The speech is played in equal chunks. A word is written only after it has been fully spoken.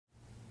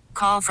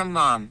call from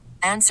mom.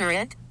 Answer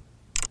it.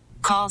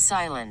 Call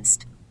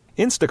silenced.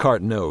 Instacart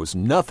knows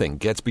nothing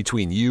gets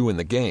between you and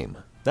the game.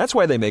 That's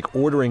why they make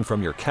ordering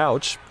from your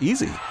couch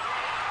easy.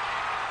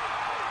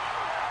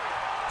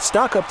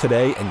 Stock up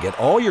today and get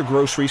all your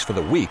groceries for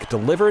the week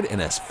delivered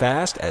in as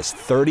fast as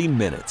 30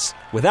 minutes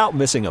without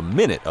missing a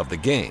minute of the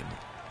game.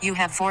 You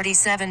have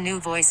 47 new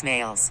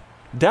voicemails.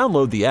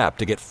 Download the app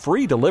to get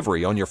free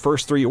delivery on your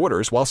first 3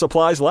 orders while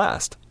supplies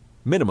last.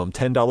 Minimum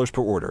 $10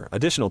 per order.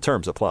 Additional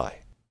terms apply.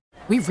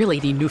 We really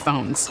need new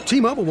phones.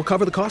 T-Mobile will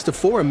cover the cost of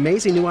 4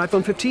 amazing new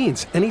iPhone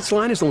 15s, and each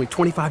line is only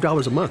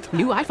 $25 a month.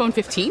 New iPhone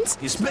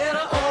 15s? It's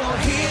better over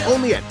here.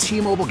 Only at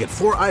T-Mobile, get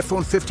 4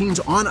 iPhone 15s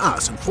on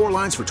us and 4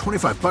 lines for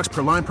 $25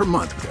 per line per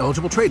month with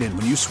eligible trade-in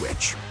when you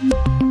switch.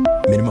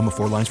 Minimum of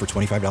 4 lines for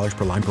 $25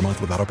 per line per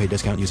month with autopay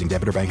discount using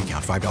debit or bank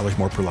account. $5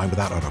 more per line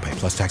without autopay,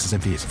 plus taxes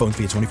and fees. Phone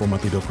fee at 24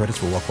 monthly bill credits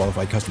for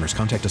well-qualified customers.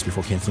 Contact us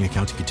before canceling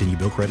account to continue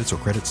bill credits or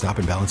credit stop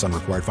and balance on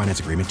required finance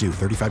agreement due.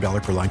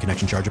 $35 per line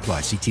connection charge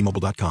applies. See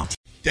T-Mobile.com.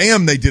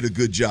 Damn, they did a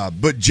good job.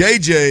 But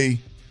JJ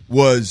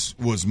was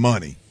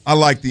money. I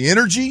like the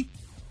energy.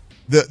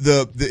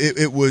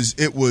 It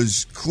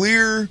was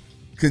clear,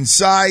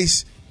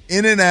 concise,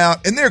 in and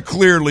out, and they're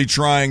clearly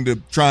trying to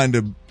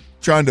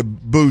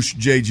boost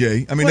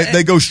JJ. I mean,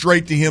 they go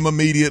straight to him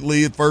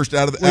immediately at first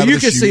out of the. Well, you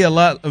can chute. see a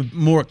lot of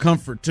more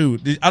comfort too.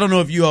 I don't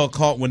know if you all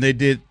caught when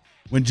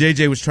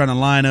JJ was trying to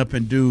line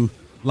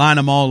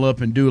them all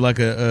up and do like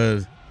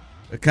a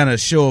kind of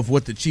show of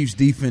what the Chiefs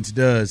defense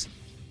does.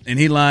 And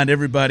he lined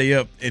everybody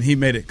up, and he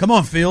made it. Come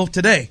on, Phil,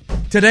 today,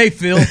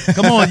 Phil.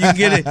 Come on, you can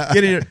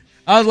get it.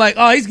 I was like,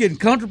 oh, he's getting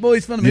comfortable.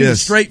 He's funny.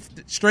 Yes. He's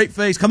straight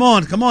face. Come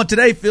on,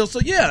 today, Phil. So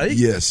yeah,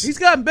 he's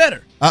gotten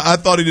better. I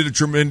thought he did a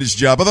tremendous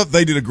job. I thought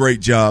they did a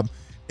great job.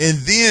 And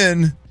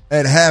then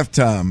at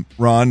halftime,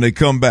 Ron, they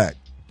come back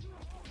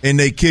and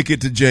they kick it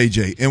to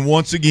JJ. And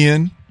once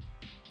again,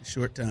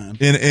 short time.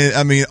 And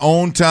I mean,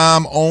 on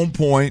time, on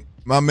point.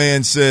 My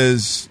man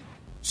says,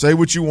 say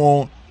what you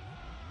want.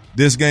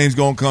 This game's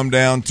going to come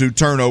down to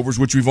turnovers,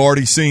 which we've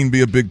already seen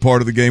be a big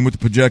part of the game with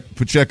the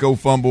Pacheco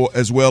fumble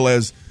as well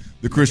as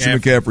the Christian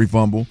McCaffrey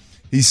fumble.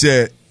 He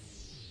said,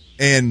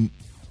 and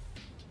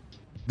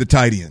the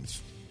tight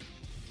ends.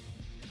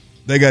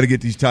 They got to get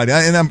these tight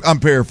ends. And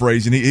I'm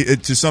paraphrasing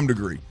to some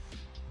degree.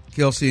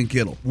 Kelsey and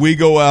Kittle. We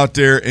go out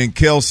there, and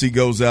Kelsey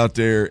goes out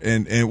there,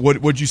 and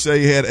what'd you say?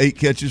 He had 8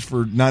 catches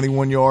for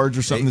 91 yards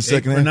or something in the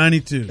second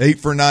half? 8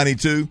 for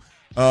 92.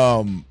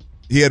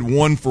 He had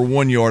 1 for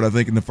 1 yard, I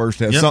think, in the first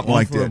half, something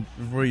like that.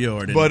 For a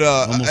yard. But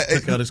almost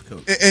took out his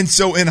coach. And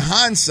so in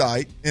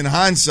hindsight,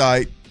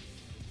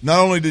 not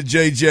only did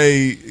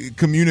JJ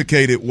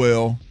communicate it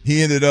well,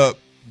 he ended up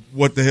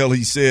what the hell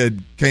he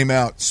said came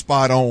out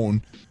spot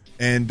on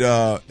and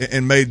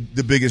made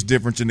the biggest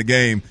difference in the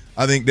game.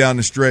 I think down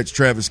the stretch,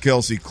 Travis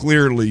Kelce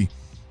clearly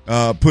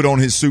put on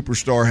his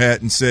superstar hat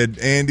and said,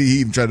 "Andy." He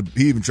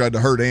even tried to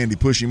hurt Andy,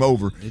 push him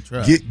over.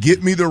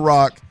 Get me the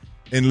rock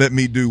and let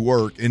me do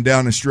work. And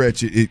down the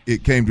stretch,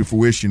 it came to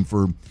fruition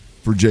for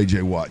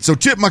J.J. Watt. So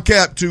tip my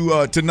cap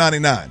to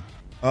 99.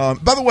 By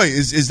the way,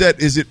 is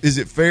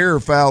it fair or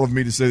foul of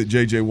me to say that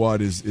J.J. Watt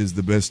is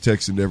the best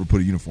Texan to ever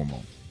put a uniform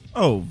on?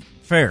 Oh,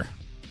 fair.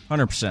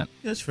 100%.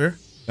 That's fair.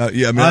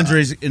 Yeah, I mean,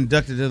 Andre's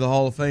inducted to the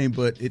Hall of Fame,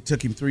 but it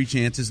took him 3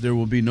 chances. There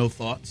will be no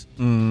thoughts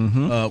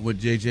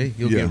with JJ.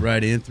 He'll get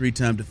right in.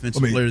 3-time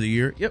Defensive Player of the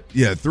Year. Yep.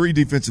 Yeah, 3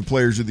 Defensive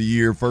Players of the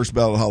Year, first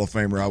ballot Hall of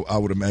Famer. I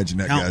would imagine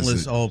that guy's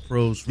countless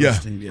All-Pros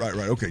first team. Yeah,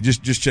 right. Okay,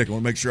 just checking. I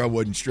want to make sure I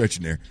wasn't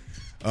stretching there.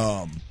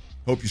 Hope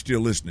you're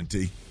still listening,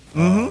 T.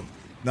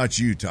 Not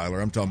you,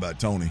 Tyler. I'm talking about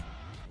Tony.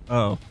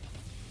 Oh,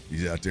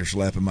 he's out there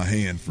slapping my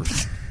hand for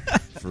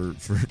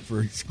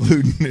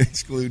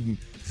excluding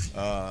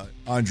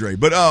Andre.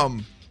 But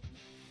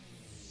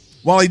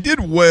while he did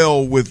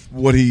well with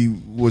what he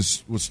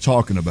was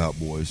talking about,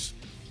 boys,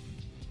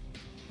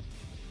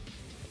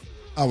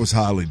 I was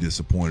highly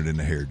disappointed in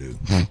the hairdo.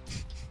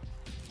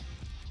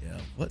 Yeah.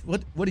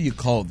 What do you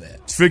call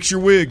that? Fix your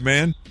wig,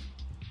 man.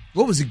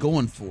 What was he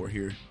going for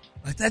here?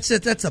 Like that's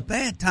a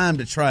bad time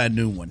to try a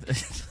new one.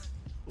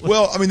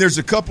 Well, I mean, there's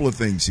a couple of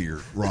things here,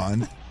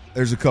 Ron.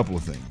 There's a couple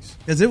of things.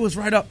 Because it was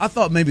right up. I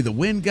thought maybe the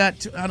wind got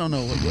to. I don't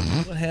know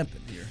what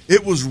happened here.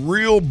 It was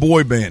real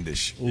boy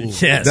bandish.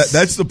 Yes,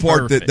 that's the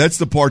part that's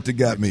the part that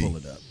got me. Pull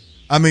it up.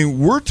 I mean,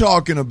 we're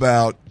talking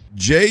about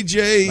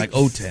JJ, like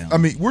O-Town. I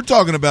mean, we're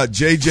talking about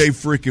JJ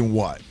freaking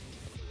Watt.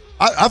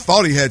 I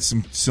thought he had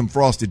some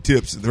frosted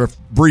tips there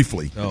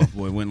briefly. Oh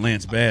boy, went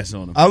Lance Bass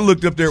on him. I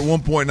looked up there at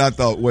one point and I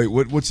thought, wait,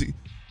 what's he?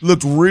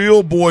 Looked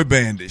real boy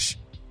bandish,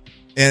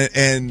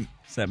 and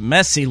it's that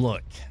messy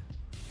look,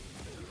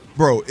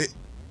 bro.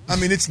 I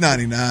mean, it's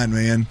 99,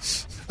 man.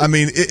 I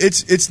mean,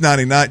 it's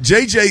 99.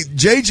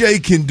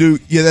 JJ can do.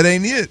 Yeah, that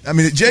ain't it. I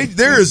mean,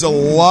 there is a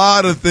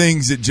lot of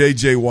things that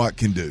JJ Watt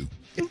can do.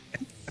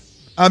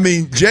 I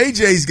mean,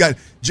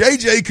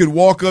 JJ could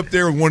walk up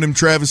there with one of them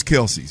Travis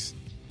Kelce's.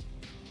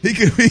 He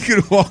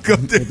could walk up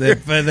there.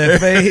 That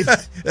fade.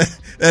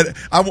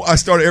 I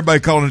started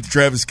everybody calling it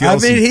Travis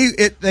Kelce.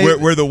 I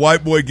mean, where the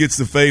white boy gets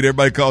the fade,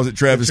 everybody calls it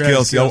Travis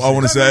Kelce. I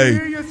want to say,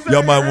 hey,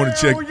 y'all might want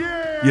to check.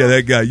 Yeah,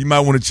 that guy. You might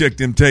want to check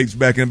them tapes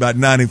back in about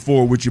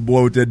 94 with your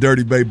boy with that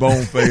Dirty Bay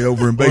bone fade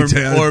over in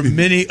Baytown. Or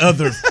many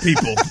other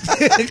people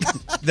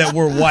that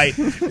were white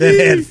that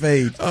had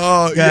fades.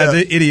 Oh, God, yeah.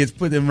 the idiots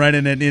put them right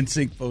in that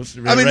NSYNC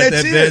poster. I mean, right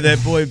that's there, it.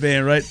 that boy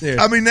band right there.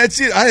 I mean, that's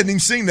it. I hadn't even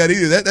seen that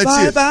either.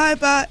 That's bye, it.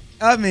 bye.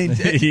 I mean,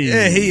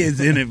 yeah, he is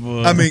in it,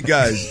 boy. I mean,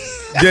 guys,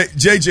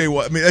 J.J.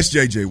 Watt. I mean, that's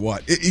J.J.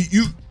 Watt.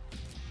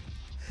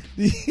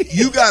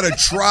 You got to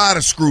try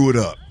to screw it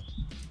up.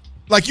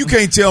 Like you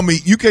can't tell me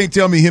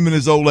him and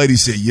his old lady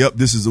said, "Yep,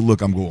 this is the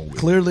look I'm going with."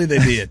 Clearly, they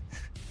did.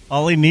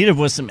 All he needed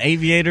was some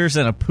aviators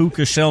and a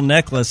puka shell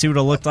necklace. He would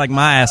have looked like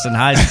my ass in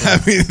high school.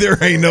 I mean,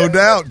 there ain't no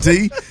doubt,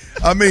 T.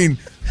 I mean,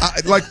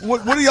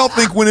 what do y'all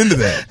think went into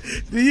that?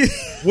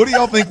 What do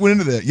y'all think went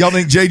into that? Y'all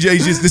think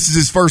JJ's this is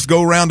his first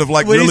go round of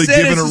like when really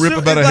giving a rip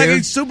about a like hair?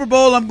 in Super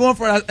Bowl, I'm going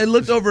for it. I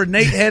looked over.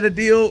 Nate had a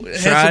deal, had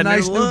some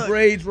nice new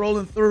braids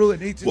rolling through,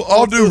 and he just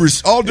all due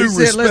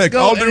respect,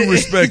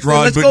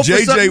 Ron. But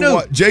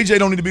JJ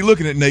don't need to be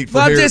looking at Nate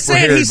for hair. I'm just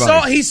saying hair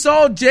he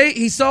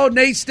saw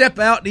Nate step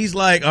out, and he's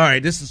like, all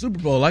right, this is Super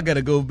Bowl. I got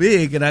to go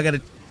big, and I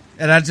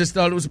just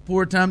thought it was a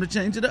poor time to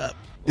change it up.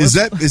 Is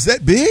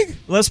that big?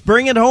 Let's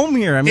bring it home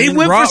here. I mean, he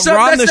went for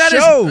something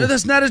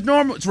that's not his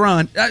normal. It's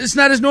Ron. It's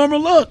not his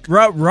normal look.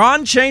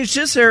 Ron changed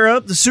his hair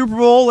up. The Super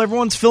Bowl,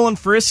 everyone's feeling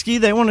frisky.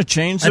 They want to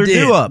change their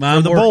do up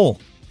for the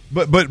bowl.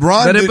 But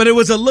Ron, but it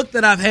was a look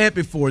that I've had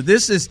before.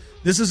 This is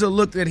a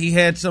look that he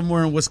had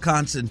somewhere in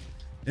Wisconsin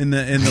in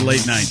the late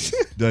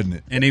 90s, doesn't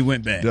it? And he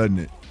went back, doesn't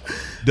it?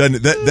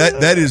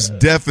 That is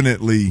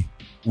definitely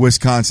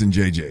Wisconsin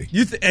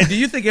JJ. And do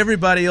you think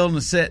everybody on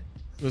the set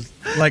was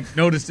like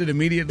noticed it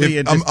immediately?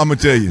 I'm gonna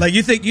tell you. Like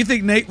you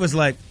think Nate was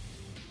like,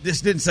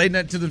 this didn't say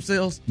nothing to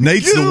themselves?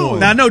 Nate's the one.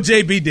 Now I know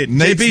JB didn't.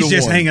 JB's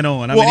just hanging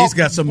on. I mean, he's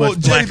got so much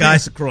black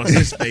ice across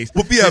his face.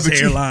 His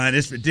hairline,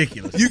 it's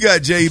ridiculous. You got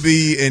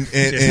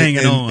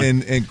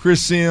JB and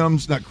Chris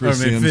Sims, not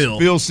Chris Sims,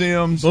 Phil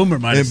Sims. Boomer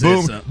might have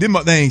said something.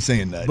 They ain't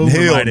saying nothing. Boomer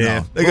Hell might no.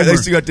 have. They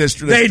still got that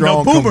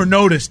strong. Boomer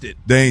noticed it.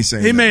 They ain't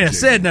saying. He may have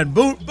said nothing.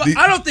 But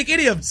I don't think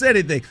any of them said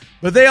anything.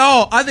 But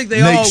I think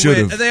they all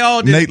went. They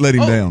all did. Nate let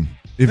him down.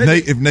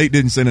 If Nate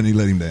didn't say nothing, he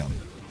let him down.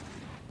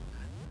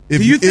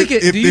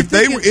 If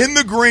they were in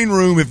the green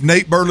room, if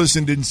Nate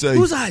Burleson didn't say,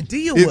 whose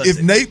idea was it?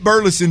 If Nate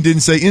Burleson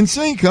didn't say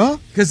NSYNC, huh?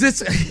 Because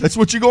that's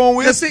what you're going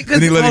with.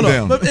 And he let him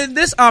down. But in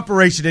this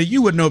operation, that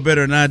you would know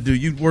better than I do.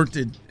 You worked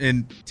in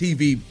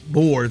TV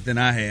more than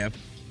I have.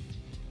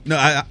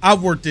 No,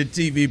 I've worked in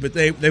TV, but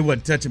they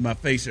wasn't touching my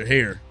face or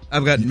hair.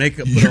 I've got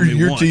makeup put on me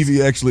Your once.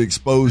 TV actually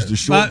exposed the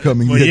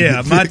shortcoming. My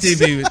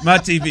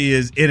TV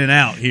is in and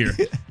out here,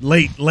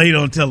 late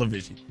on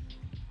television.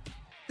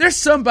 There's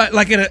somebody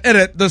like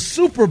at the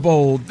Super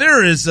Bowl.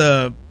 There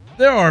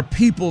are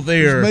people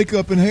there. There's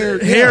makeup and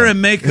hair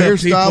and makeup hair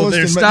people.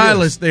 There's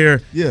stylists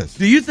there. Yes.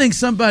 Do you think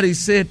somebody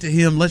said to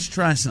him, "Let's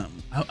try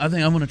something"? I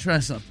think I'm going to try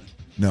something.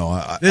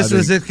 No, this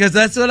was it because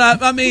that's what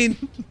I mean.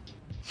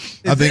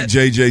 I think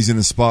JJ's in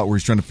a spot where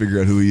he's trying to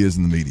figure out who he is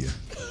in the media.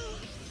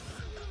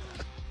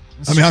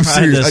 I mean, I'm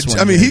serious.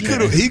 I mean, he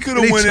could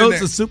have went in there.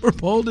 The Super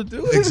Bowl to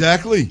do it.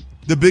 Exactly,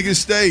 the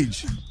biggest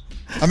stage.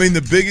 I mean,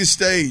 the biggest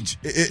stage.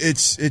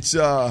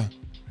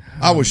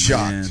 I was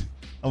shocked. Man.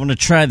 I want to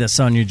try this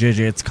on you, JJ.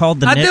 It's called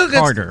the Nick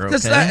Carter.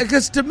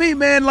 Because to me,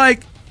 man,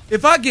 like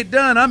if I get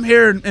done, I'm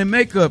hair and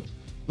makeup.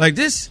 Like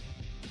this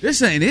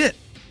ain't it.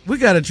 We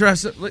got to try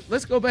something.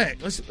 Let's go back.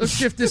 Let's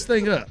shift this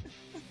thing up.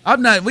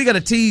 We got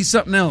to tease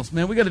something else,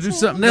 man. We got to do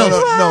something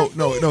else.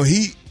 No.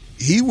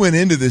 He went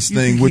into this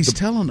thing with he's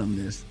telling them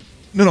this.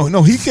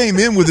 No. He came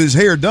in with his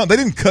hair done. They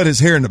didn't cut his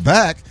hair in the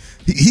back.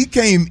 He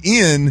came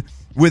in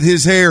with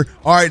his hair.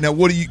 All right, now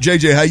what do you,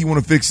 JJ? How you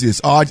want to fix this?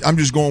 Oh, I'm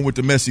just going with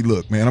the messy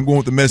look, man. I'm going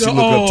with the messy look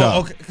up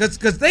top. Okay,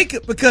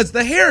 because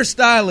the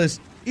hairstylist,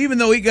 even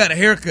though he got a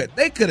haircut,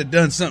 they could have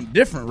done something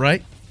different,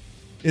 right?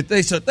 If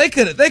they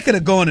could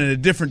have gone in a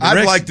different direction.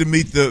 I'd like to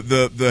meet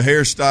the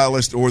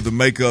hairstylist or the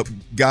makeup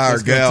guy or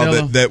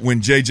gal that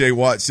when JJ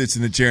Watt sits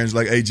in the chair and is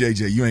like, "Hey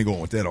JJ, you ain't going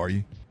with that, are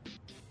you?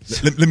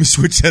 Let me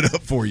switch that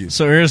up for you."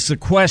 So here's the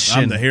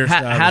question: I'm the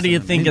hairstylist. How do you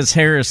think his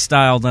hair is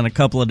styled in a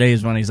couple of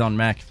days when he's on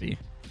McAfee?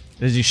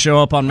 Does he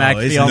show up on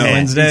McAfee on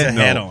Wednesday? He's a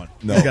hat on.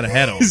 No. He's got a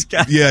hat on.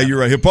 Yeah, you're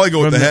right. He'll probably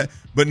go with the hat.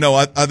 But no,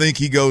 I think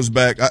he goes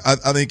back. I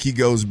think he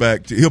goes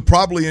back to. He'll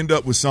probably end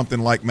up with something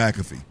like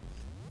McAfee.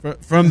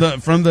 From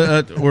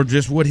the or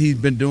just what he's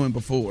been doing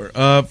before.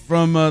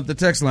 From the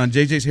text line,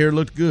 JJ's hair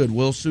looked good,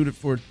 well suited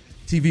for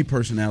TV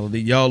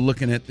personality. Y'all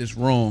looking at this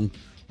wrong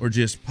or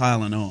just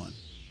piling on?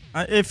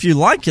 If you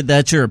like it,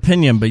 that's your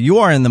opinion, but you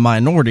are in the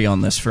minority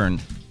on this,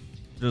 Fern.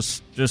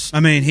 Just. I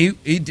mean,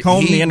 he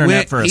combed the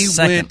internet for a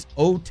second. He went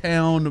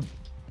O-Town,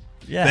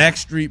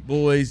 Backstreet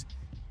Boys,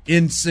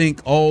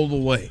 NSYNC all the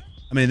way.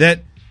 I mean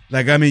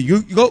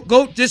you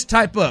go just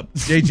type up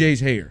JJ's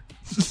hair.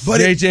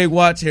 But JJ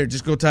Watt's hair,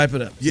 just go type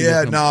it up.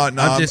 Yeah, no.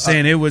 I'm just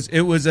saying it was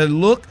a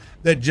look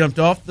that jumped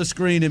off the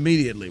screen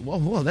immediately.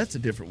 Whoa, that's a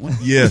different one.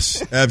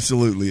 Yes,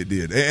 absolutely, it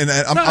did. And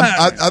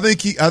I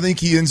think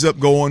he ends up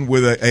going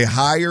with a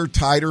higher,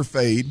 tighter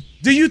fade.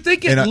 Do you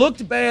think it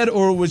looked bad,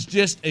 or it was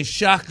just a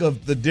shock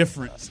of the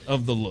difference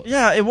of the look?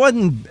 Yeah, it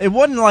wasn't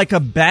like a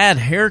bad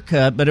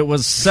haircut, but it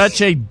was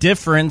such a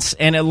difference,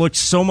 and it looked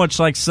so much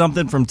like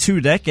something from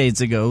 2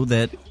 decades ago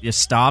that you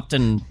stopped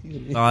and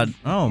thought,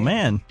 "Oh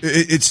man!"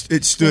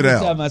 It stood out.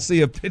 Every time I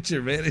see a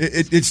picture, man,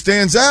 it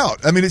stands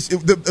out. I mean,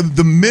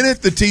 the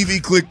minute the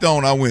TV clicked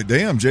on, I went,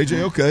 "Damn,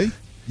 JJ, okay."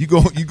 You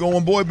go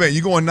on boy band.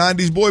 You go on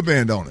 90s boy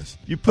band on us.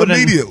 You put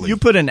immediately. You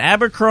put an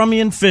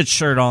Abercrombie & Fitch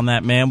shirt on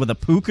that man with a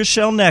puka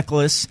shell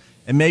necklace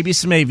and maybe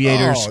some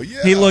aviators. Oh,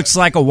 yeah. He looks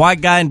like a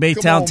white guy in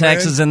Baytown,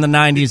 Texas in the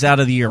 90s out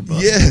of the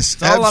yearbook. Yes,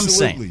 that's all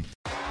absolutely. I'm saying.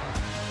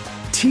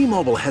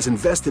 T-Mobile has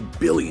invested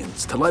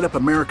billions to light up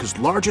America's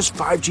largest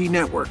 5G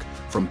network,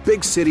 from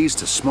big cities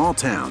to small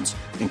towns,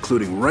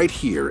 including right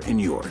here in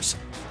yours.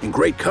 And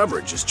great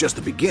coverage is just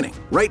the beginning.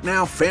 Right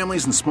now,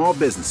 families and small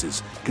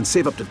businesses can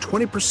save up to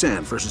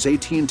 20% versus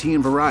AT&T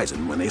and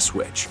Verizon when they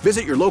switch.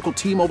 Visit your local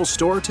T-Mobile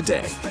store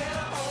today.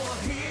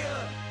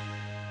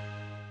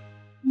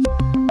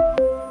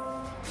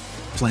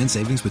 Plan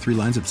savings with 3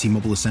 lines of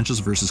T-Mobile Essentials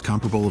versus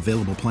comparable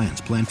available plans.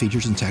 Plan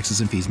features and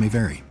taxes and fees may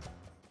vary.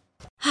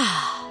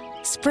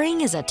 Spring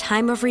is a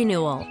time of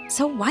renewal,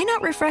 so why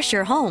not refresh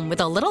your home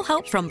with a little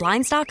help from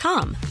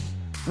Blinds.com?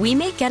 We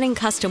make getting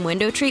custom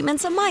window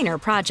treatments a minor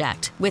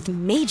project with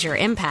major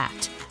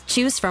impact.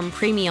 Choose from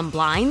premium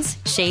blinds,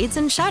 shades,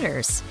 and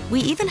shutters.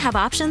 We even have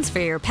options for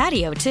your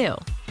patio, too.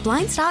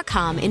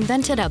 Blinds.com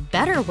invented a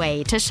better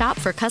way to shop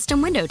for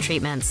custom window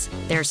treatments.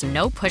 There's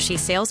no pushy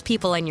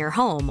salespeople in your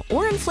home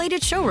or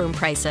inflated showroom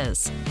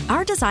prices.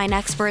 Our design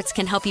experts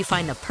can help you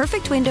find the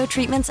perfect window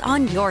treatments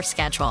on your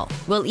schedule.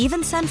 We'll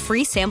even send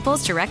free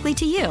samples directly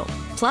to you.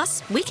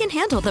 Plus, we can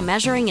handle the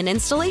measuring and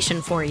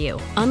installation for you.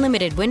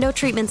 Unlimited window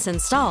treatments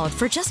installed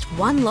for just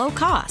one low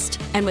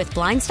cost. And with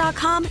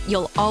Blinds.com,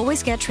 you'll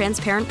always get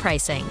transparent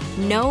pricing.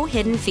 No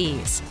hidden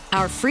fees.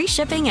 Our free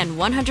shipping and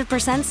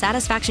 100%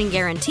 satisfaction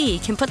guarantee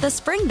can put the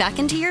spring back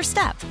into your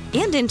step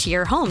and into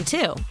your home,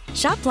 too.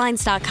 Shop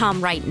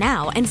Blinds.com right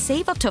now and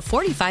save up to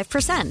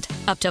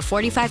 45%. Up to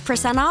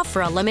 45% off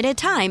for a limited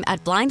time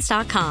at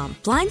Blinds.com.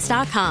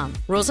 Blinds.com.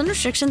 Rules and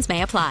restrictions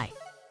may apply.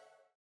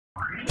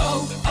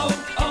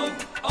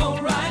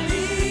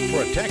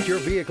 Protect your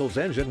vehicle's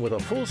engine with a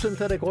full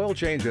synthetic oil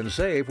change and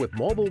save with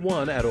Mobil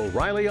 1 at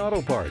O'Reilly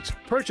Auto Parts.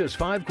 Purchase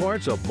 5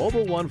 quarts of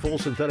Mobil 1 full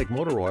synthetic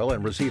motor oil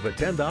and receive a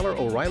 $10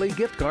 O'Reilly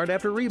gift card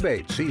after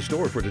rebate. See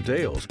store for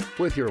details.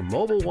 With your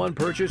Mobil 1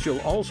 purchase,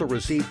 you'll also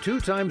receive 2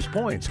 times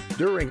points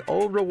during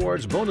O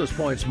Rewards Bonus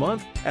Points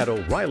Month at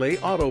O'Reilly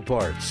Auto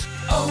Parts.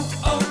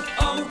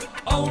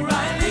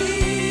 O'Reilly.